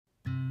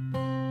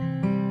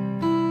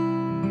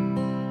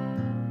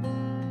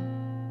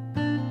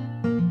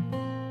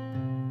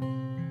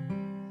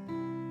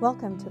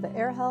Welcome to the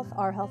Air Health,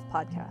 Our Health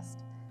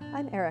podcast.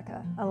 I'm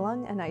Erica, a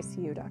lung and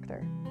ICU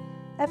doctor.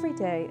 Every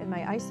day in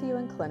my ICU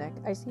and clinic,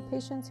 I see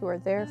patients who are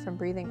there from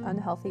breathing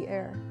unhealthy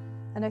air,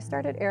 and I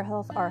started Air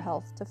Health, Our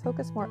Health to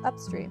focus more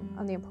upstream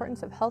on the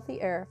importance of healthy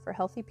air for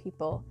healthy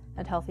people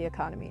and healthy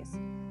economies.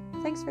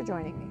 Thanks for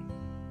joining me.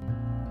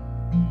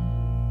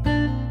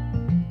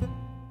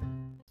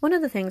 One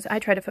of the things I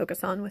try to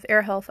focus on with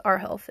Air Health, Our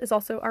Health is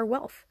also our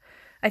wealth.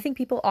 I think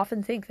people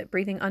often think that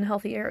breathing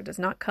unhealthy air does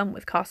not come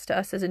with cost to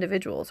us as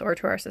individuals or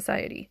to our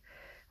society.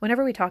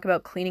 Whenever we talk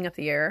about cleaning up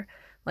the air,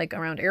 like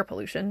around air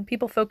pollution,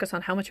 people focus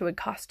on how much it would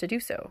cost to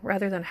do so,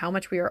 rather than how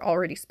much we are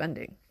already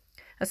spending.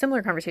 A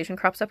similar conversation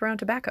crops up around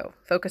tobacco,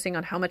 focusing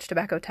on how much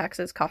tobacco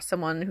taxes cost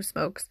someone who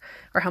smokes,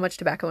 or how much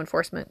tobacco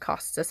enforcement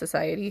costs a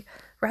society,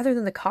 rather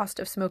than the cost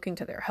of smoking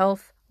to their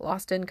health,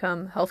 lost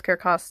income, healthcare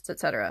costs,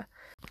 etc.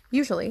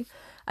 Usually,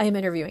 I am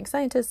interviewing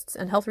scientists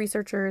and health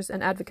researchers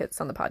and advocates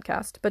on the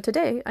podcast, but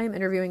today I am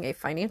interviewing a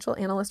financial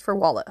analyst for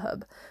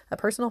WalletHub, a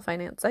personal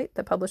finance site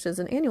that publishes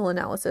an annual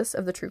analysis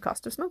of the true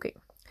cost of smoking.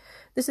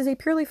 This is a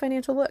purely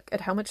financial look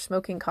at how much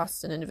smoking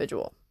costs an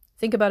individual.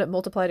 Think about it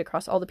multiplied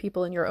across all the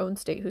people in your own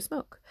state who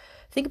smoke.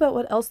 Think about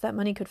what else that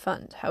money could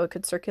fund, how it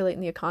could circulate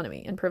in the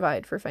economy and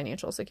provide for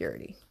financial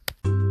security.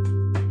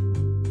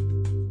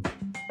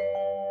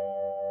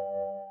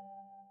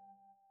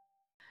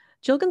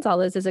 Jill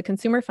Gonzalez is a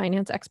consumer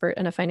finance expert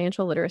and a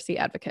financial literacy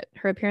advocate.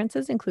 Her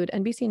appearances include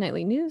NBC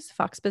Nightly News,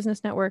 Fox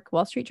Business Network,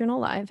 Wall Street Journal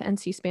Live, and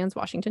C-SPAN's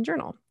Washington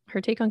Journal. Her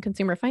take on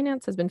consumer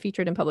finance has been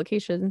featured in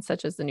publications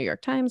such as the New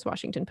York Times,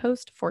 Washington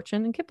Post,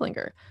 Fortune, and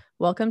Kiplinger.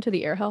 Welcome to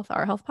the Air Health,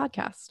 Our Health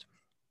podcast.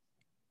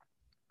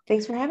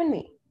 Thanks for having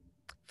me.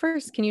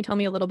 First, can you tell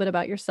me a little bit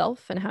about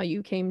yourself and how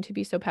you came to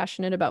be so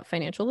passionate about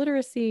financial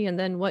literacy, and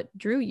then what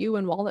drew you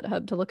and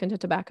WalletHub to look into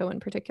tobacco in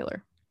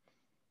particular?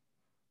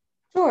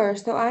 Sure.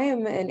 So I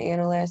am an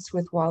analyst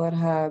with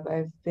WalletHub.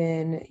 I've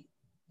been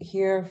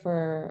here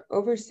for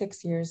over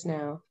 6 years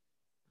now,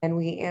 and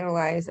we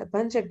analyze a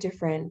bunch of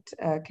different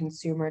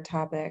consumer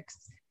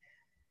topics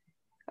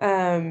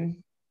and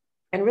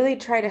really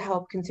try to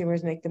help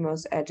consumers make the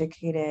most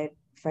educated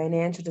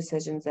financial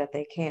decisions that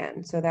they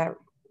can. So that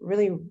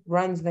really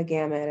runs the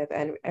gamut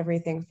of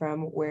everything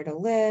from where to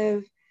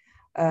live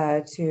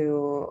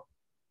to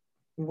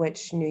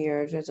which New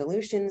Year's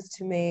resolutions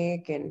to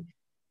make and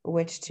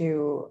which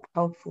to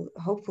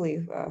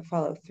hopefully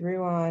follow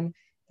through on.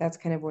 That's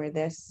kind of where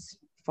this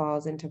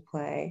falls into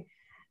play.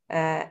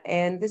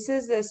 And this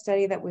is a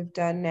study that we've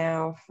done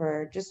now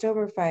for just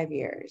over 5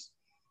 years,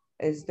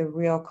 is the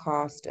real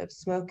cost of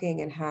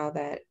smoking and how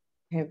that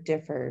kind of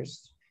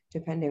differs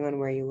depending on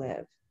where you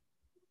live.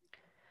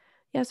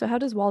 Yeah, so how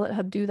does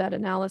WalletHub do that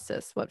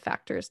analysis? What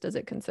factors does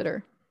it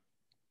consider?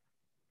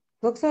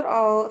 Looks at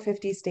all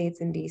 50 states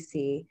in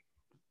DC,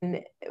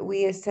 and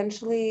we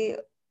essentially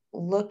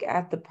look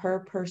at the per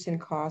person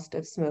cost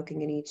of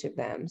smoking in each of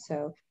them.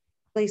 So it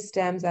really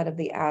stems out of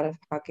the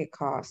out-of-pocket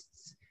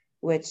costs,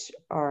 which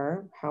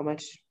are how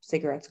much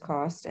cigarettes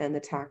cost and the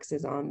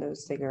taxes on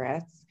those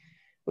cigarettes,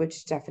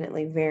 which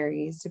definitely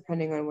varies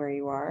depending on where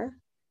you are.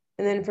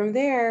 And then from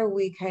there,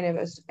 we kind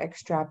of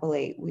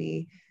extrapolate.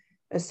 We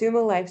assume a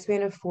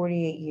lifespan of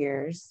 48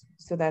 years.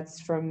 So that's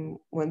from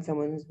when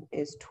someone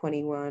is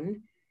 21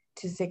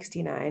 to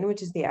 69,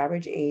 which is the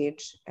average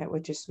age at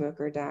which a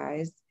smoker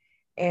dies.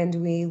 And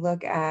we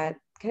look at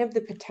kind of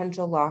the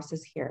potential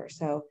losses here.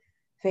 So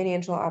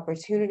financial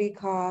opportunity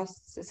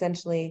costs,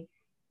 essentially,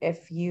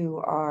 if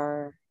you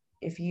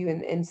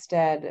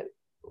instead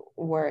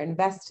were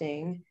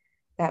investing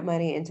that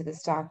money into the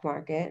stock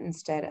market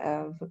instead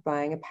of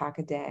buying a pack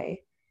a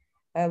day.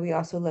 We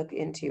also look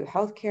into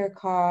healthcare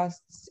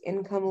costs,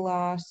 income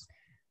loss.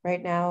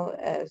 Right now,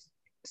 a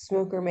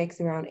smoker makes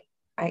around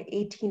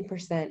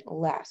 18%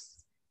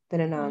 less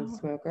than a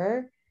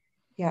non-smoker. Wow.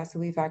 Yeah, so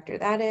we factor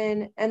that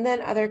in. And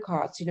then other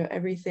costs,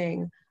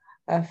 everything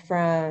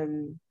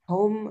from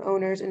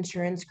homeowners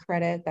insurance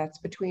credit, that's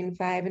between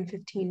 5 and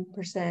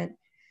 15%,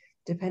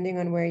 depending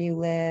on where you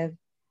live.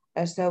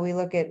 So we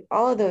look at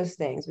all of those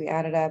things. We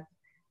add it up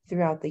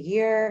throughout the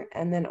year,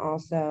 and then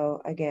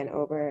also, again,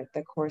 over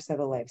the course of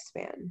a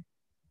lifespan.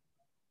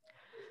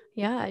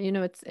 Yeah,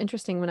 it's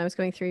interesting when I was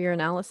going through your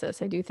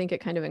analysis, I do think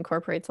it kind of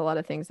incorporates a lot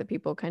of things that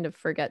people kind of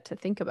forget to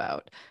think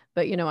about.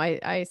 But,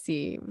 I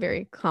see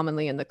very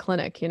commonly in the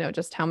clinic,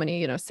 just how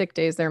many, sick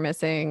days they're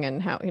missing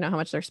and how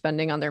much they're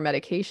spending on their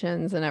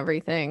medications and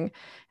everything.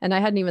 And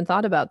I hadn't even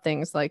thought about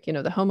things like, the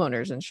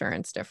homeowner's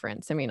insurance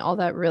difference. I mean, all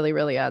that really,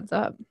 really adds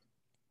up.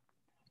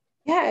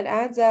 Yeah, it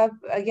adds up,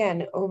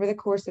 again, over the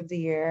course of the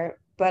year,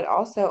 but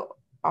also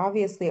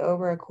obviously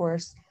over a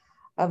course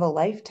of a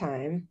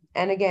lifetime.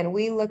 And again,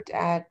 we looked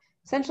at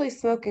essentially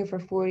smoking for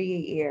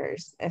 48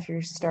 years if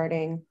you're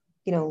starting,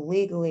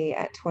 legally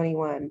at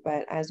 21.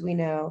 But as we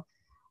know,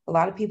 a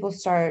lot of people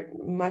start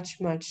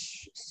much,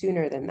 much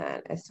sooner than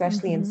that,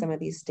 especially in some of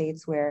these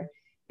states where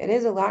it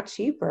is a lot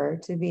cheaper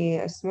to be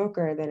a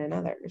smoker than in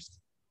others.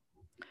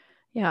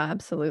 Yeah,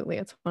 absolutely.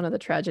 It's one of the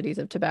tragedies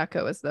of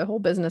tobacco is the whole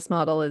business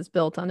model is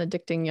built on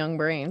addicting young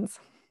brains.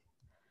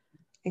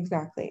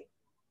 Exactly.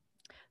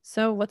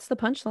 So, what's the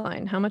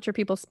punchline? How much are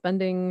people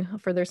spending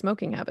for their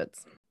smoking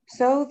habits?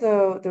 So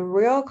the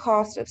real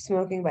cost of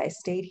smoking by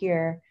state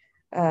here,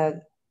 uh,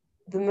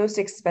 the most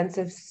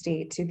expensive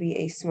state to be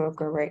a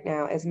smoker right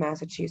now is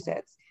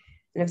Massachusetts.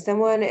 And if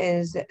someone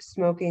is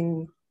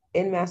smoking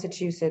in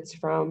Massachusetts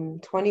from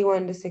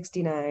 21 to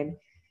 69,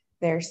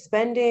 they're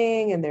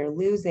spending and they're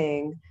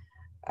losing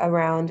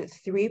around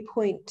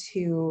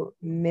 $3.2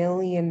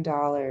 million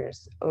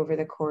over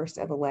the course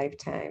of a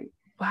lifetime.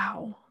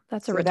 Wow,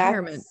 that's a So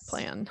retirement that's,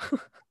 plan.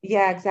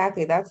 yeah,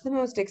 exactly. That's the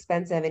most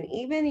expensive. And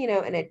even,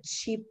 in a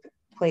cheap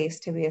place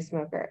to be a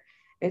smoker,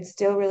 it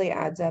still really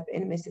adds up.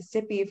 In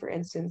Mississippi, for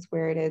instance,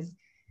 where it is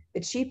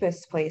the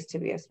cheapest place to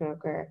be a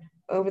smoker,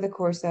 over the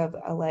course of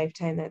a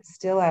lifetime, that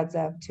still adds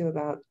up to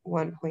about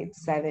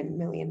 $1.7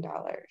 million.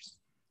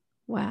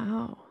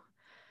 Wow.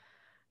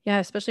 Yeah,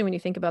 especially when you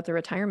think about the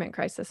retirement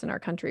crisis in our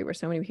country where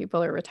so many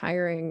people are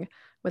retiring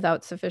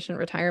without sufficient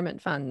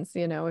retirement funds.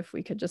 If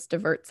we could just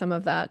divert some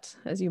of that,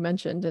 as you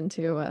mentioned,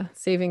 into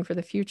saving for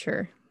the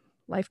future,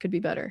 life could be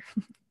better.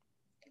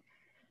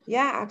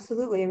 Yeah,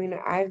 absolutely. I mean,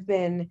 I've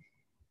been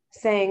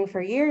saying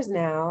for years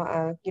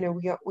now,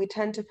 we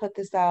tend to put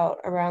this out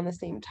around the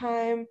same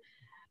time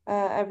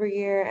every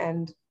year,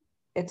 and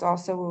it's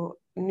also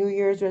New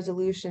Year's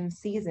resolution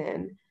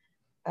season.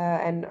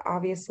 And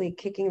obviously,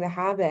 kicking the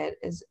habit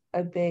is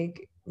a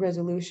big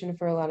resolution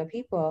for a lot of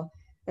people.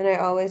 And I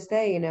always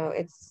say,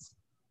 it's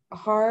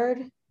hard,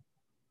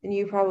 and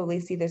you probably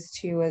see this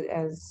too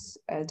as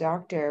a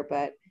doctor,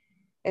 but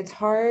it's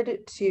hard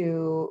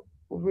to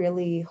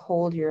really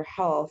hold your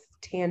health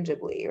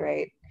tangibly,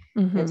 right?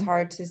 And it's Hmm.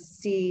 hard to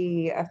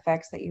see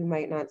effects that you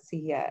might not see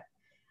yet,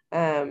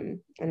 and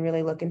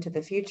really look into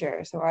the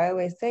future. So I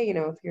always say,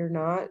 if you're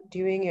not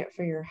doing it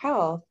for your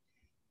health,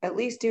 at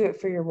least do it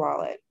for your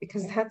wallet,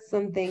 because that's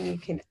something you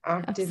can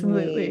actively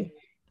Absolutely.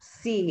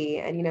 see.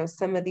 And,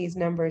 some of these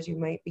numbers you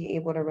might be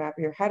able to wrap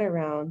your head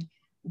around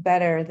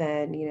better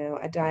than,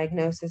 a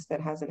diagnosis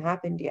that hasn't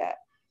happened yet.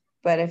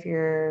 But if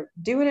you're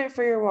doing it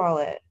for your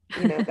wallet,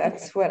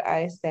 that's what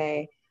I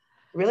say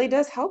really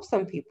does help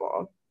some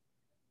people.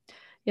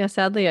 Yeah,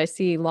 sadly, I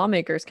see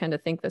lawmakers kind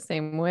of think the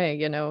same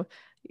way.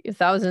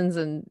 Thousands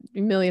and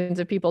millions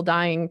of people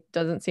dying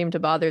doesn't seem to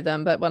bother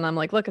them. But when I'm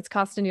like, look, it's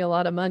costing you a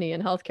lot of money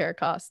in healthcare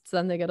costs,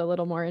 then they get a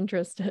little more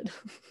interested.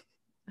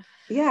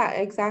 Yeah,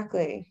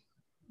 exactly.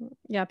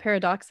 Yeah,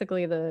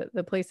 paradoxically,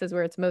 the places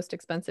where it's most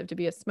expensive to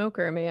be a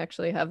smoker may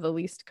actually have the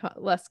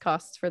less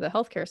costs for the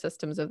healthcare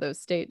systems of those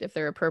states if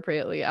they're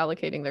appropriately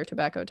allocating their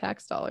tobacco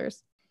tax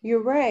dollars.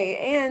 You're right.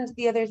 And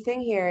the other thing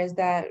here is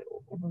that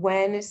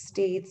when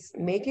states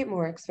make it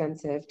more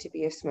expensive to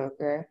be a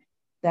smoker,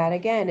 that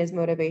again is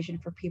motivation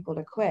for people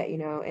to quit.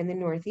 In the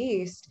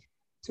Northeast,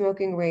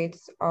 smoking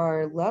rates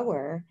are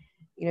lower,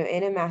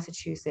 in a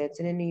Massachusetts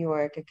and in New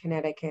York, a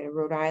Connecticut, a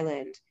Rhode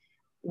Island,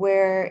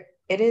 where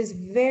it is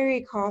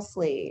very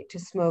costly to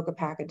smoke a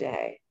pack a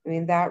day. I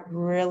mean, that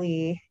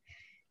really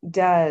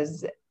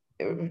does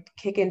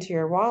kick into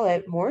your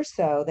wallet more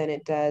so than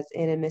it does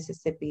in a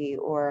Mississippi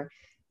or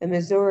a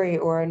Missouri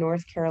or a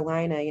North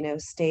Carolina,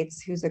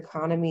 states whose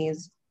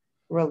economies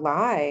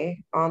rely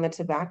on the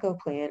tobacco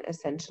plant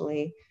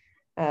essentially,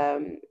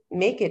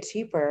 make it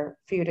cheaper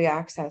for you to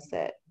access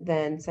it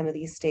than some of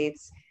these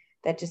states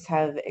that just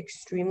have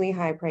extremely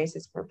high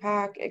prices per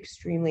pack,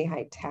 extremely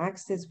high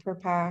taxes per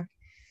pack.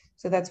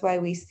 So that's why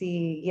we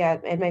see, yeah,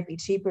 it might be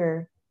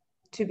cheaper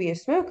to be a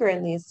smoker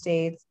in these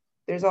states.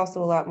 There's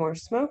also a lot more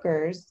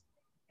smokers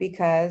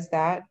because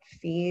that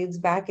feeds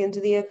back into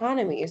the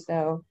economy.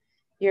 So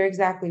you're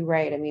exactly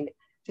right. I mean,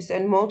 just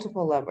in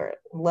multiple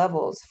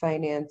levels,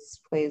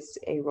 finance plays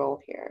a role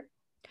here.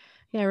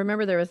 Yeah, I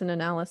remember there was an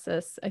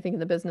analysis, I think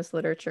in the business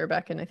literature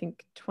back in, I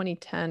think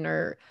 2010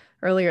 or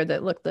earlier,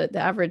 that looked at the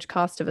average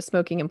cost of a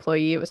smoking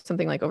employee. It was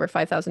something like over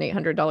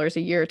 $5,800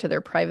 a year to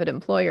their private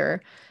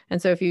employer. And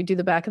so if you do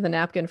the back of the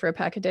napkin for a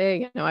pack a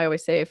day, I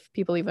always say if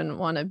people even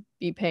want to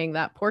be paying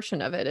that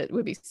portion of it, it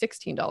would be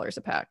 $16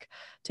 a pack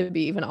to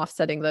be even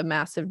offsetting the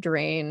massive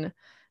drain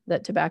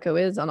that tobacco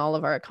is on all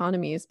of our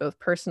economies, both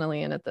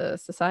personally and at the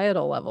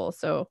societal level.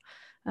 So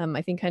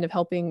I think kind of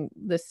helping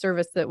this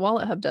service that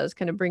Wallet Hub does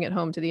kind of bring it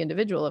home to the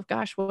individual of,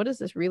 gosh, what is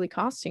this really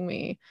costing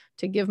me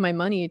to give my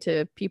money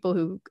to people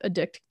who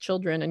addict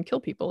children and kill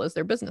people as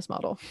their business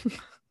model,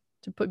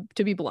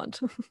 to be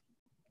blunt.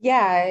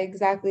 Yeah,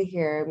 exactly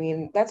here. I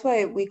mean, that's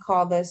why we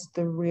call this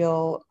the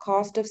real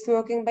cost of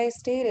smoking by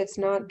state. It's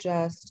not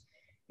just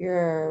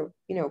your,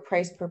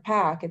 price per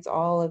pack. It's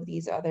all of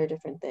these other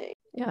different things.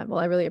 Yeah, well,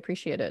 I really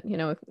appreciate it.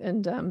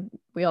 And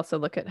we also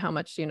look at how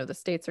much, the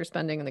states are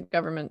spending and the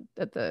government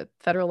at the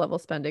federal level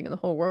spending in the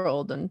whole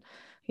world. And,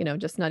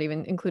 just not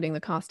even including the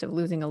cost of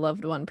losing a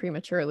loved one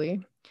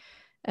prematurely.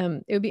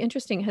 It would be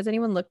interesting. Has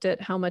anyone looked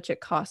at how much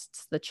it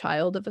costs the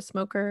child of a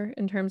smoker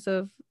in terms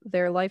of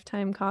their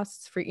lifetime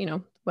costs for,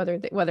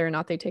 whether or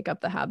not they take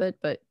up the habit?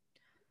 But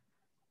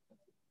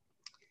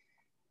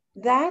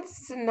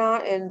That's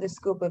not in the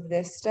scope of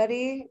this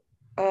study.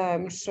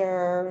 I'm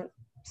sure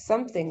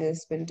something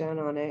has been done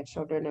on it,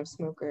 children of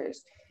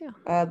smokers.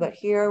 yeah. But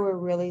here we're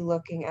really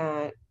looking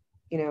at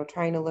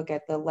trying to look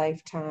at the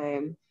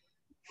lifetime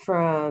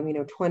from,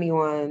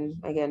 21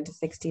 again to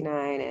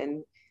 69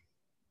 and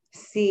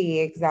see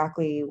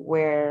exactly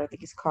where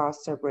these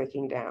costs are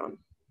breaking down.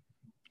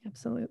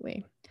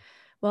 Absolutely.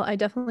 Well, I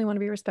definitely want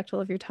to be respectful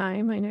of your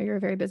time. I know you're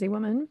a very busy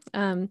woman.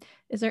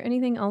 Is there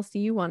anything else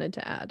you wanted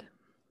to add?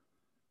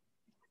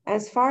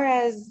 As far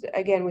as,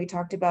 again, we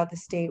talked about the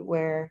state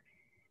where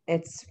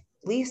it's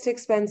least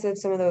expensive.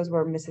 Some of those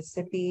were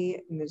Mississippi,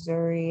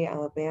 Missouri,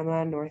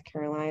 Alabama, North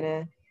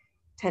Carolina,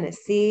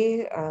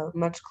 Tennessee,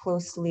 much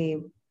closely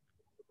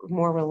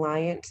more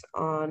reliant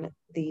on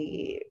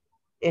the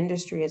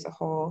industry as a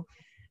whole.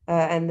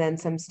 And then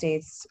some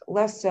states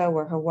less so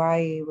were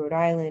Hawaii, Rhode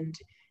Island,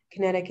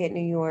 Connecticut,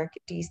 New York,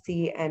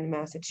 DC, and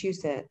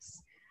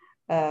Massachusetts.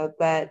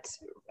 But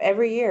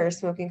every year,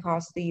 smoking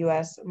costs the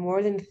US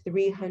more than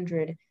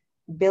 $300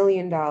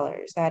 billion.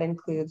 That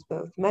includes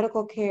both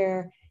medical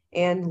care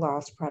and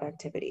lost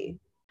productivity.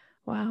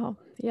 Wow.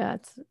 Yeah,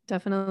 it's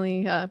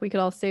definitely, we could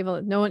all save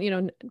no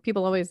one,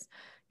 people always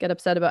get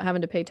upset about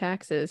having to pay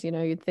taxes.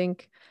 You'd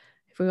think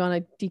if we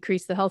want to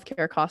decrease the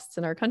healthcare costs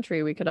in our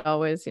country, we could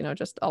always,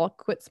 just all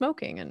quit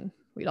smoking and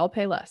we'd all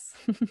pay less.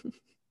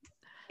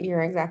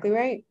 You're exactly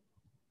right.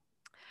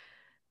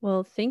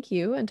 Well, thank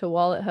you and to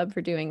Wallet Hub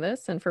for doing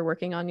this and for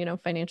working on,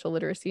 financial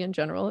literacy in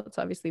general. It's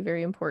obviously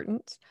very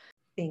important.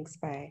 Thanks.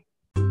 Bye.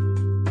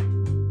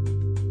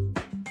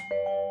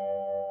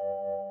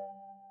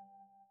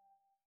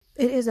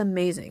 It is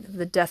amazing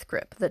the death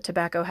grip that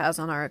tobacco has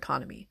on our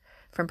economy,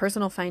 from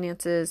personal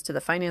finances to the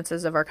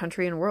finances of our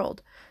country and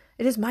world.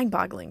 It is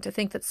mind-boggling to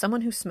think that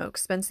someone who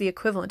smokes spends the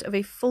equivalent of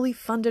a fully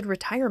funded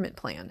retirement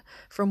plan,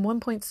 from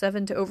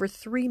 1.7 to over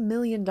 $3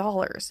 million,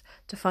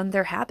 to fund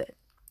their habit.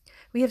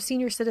 We have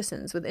senior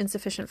citizens with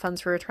insufficient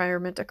funds for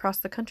retirement across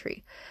the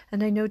country,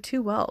 and I know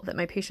too well that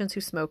my patients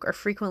who smoke are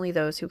frequently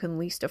those who can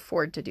least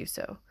afford to do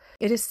so.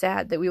 It is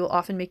sad that we will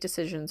often make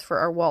decisions for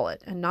our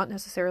wallet and not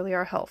necessarily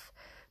our health,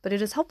 but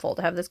it is helpful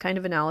to have this kind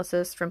of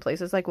analysis from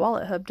places like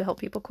Wallet Hub to help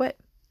people quit.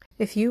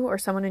 If you or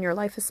someone in your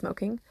life is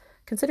smoking,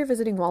 consider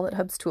visiting Wallet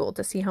Hub's tool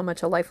to see how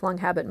much a lifelong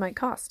habit might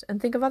cost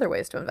and think of other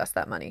ways to invest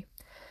that money.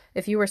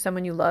 If you or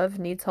someone you love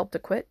needs help to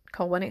quit,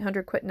 call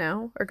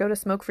 1-800-QUIT-NOW or go to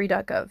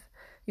smokefree.gov.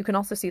 You can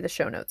also see the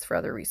show notes for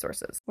other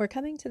resources. We're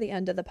coming to the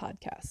end of the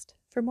podcast.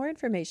 For more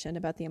information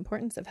about the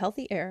importance of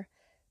healthy air,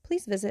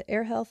 please visit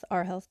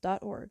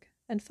airhealthourhealth.org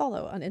and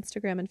follow on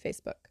Instagram and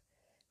Facebook.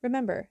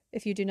 Remember,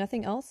 if you do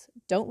nothing else,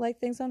 don't light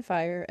things on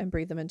fire and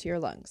breathe them into your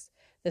lungs.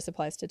 This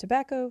applies to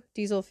tobacco,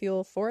 diesel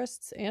fuel,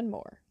 forests, and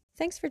more.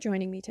 Thanks for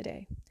joining me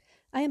today.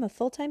 I am a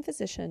full-time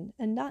physician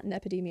and not an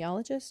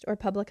epidemiologist or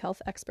public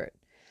health expert.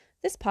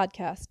 This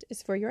podcast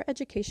is for your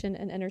education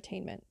and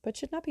entertainment, but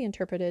should not be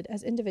interpreted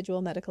as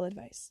individual medical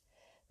advice.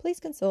 Please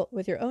consult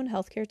with your own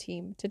healthcare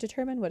team to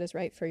determine what is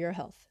right for your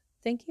health.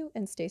 Thank you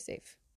and stay safe.